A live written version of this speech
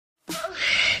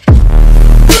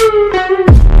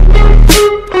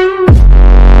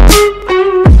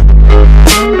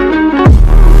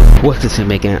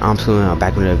Itsjooseph. I'm still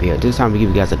back with another video. This time we give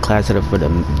you guys a class setup for the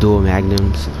dual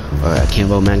magnums or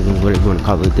Akimbo magnums, whatever you want to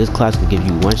call it. This class will give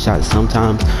you one shot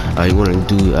sometimes. You want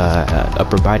to do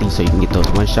upper body so you can get those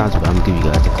one shots, but I'm gonna give you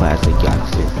guys a class so you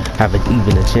guys can have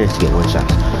even a chance to get one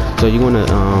shots. So you want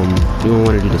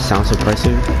to do the sound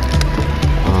suppressor.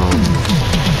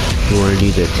 You want to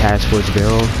do the task force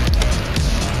barrel,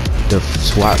 the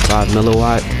SWAT 5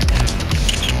 milliwatt.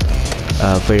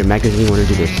 For your magazine, you want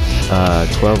to do this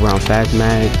 12 round fast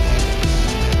mag,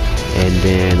 and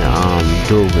then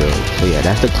dual barrel. So yeah,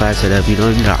 that's the class setup. You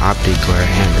don't need an optic or a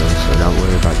handle, so don't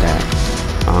worry about that.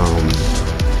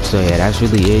 So yeah, that's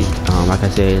really it. Like I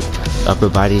said, upper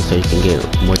body so you can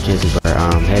get more chances for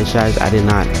headshots. I did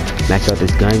not max out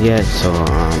this gun yet, so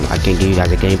I can't give you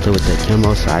guys a gameplay with the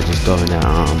Akimbo, so I just throw in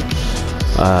a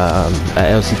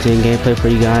LC10 gameplay for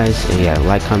you guys. And yeah,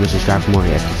 like, comment, subscribe for more.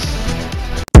 Yeah, peace.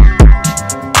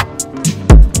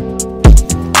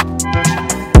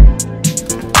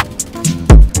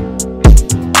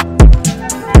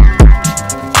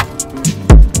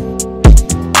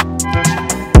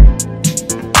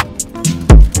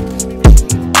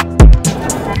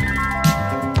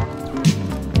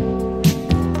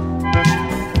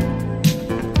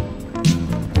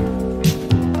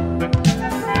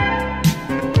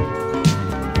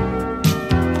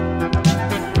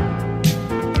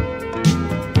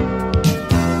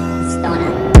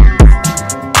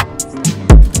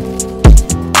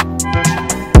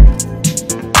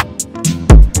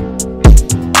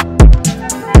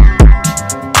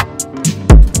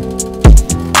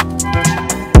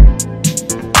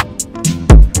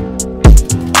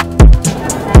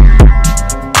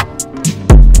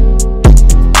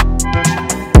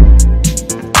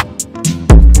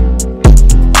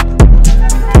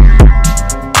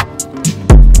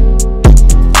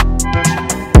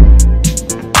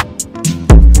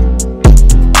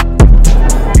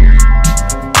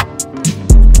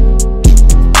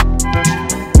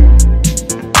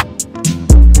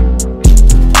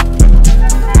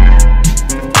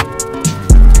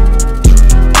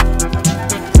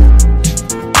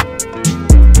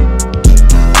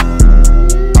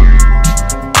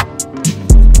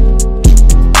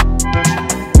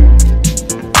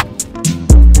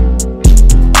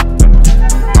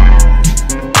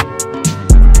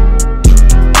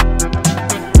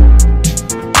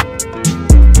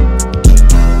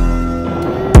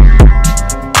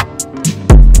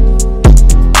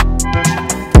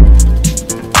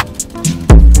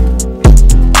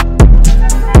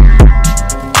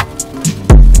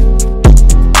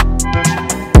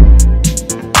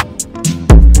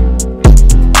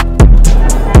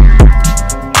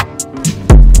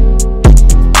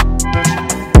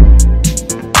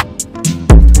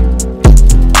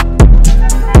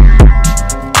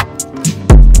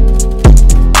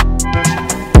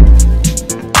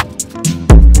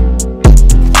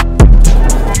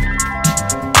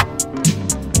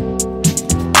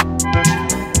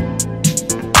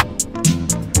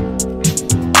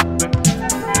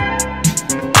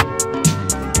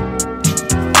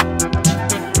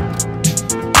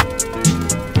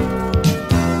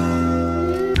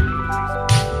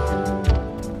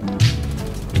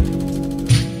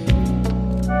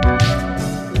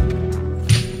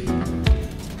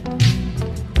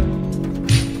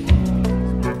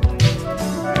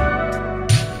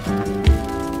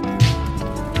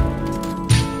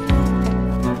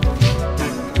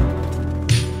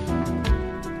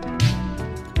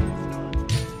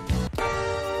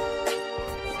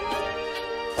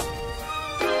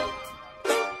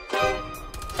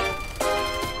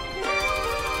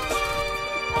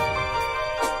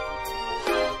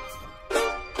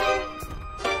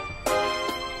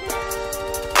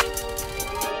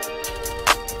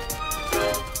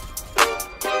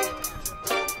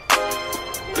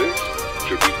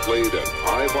 Played at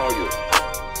high volume.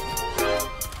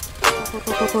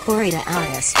 Operator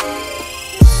artist.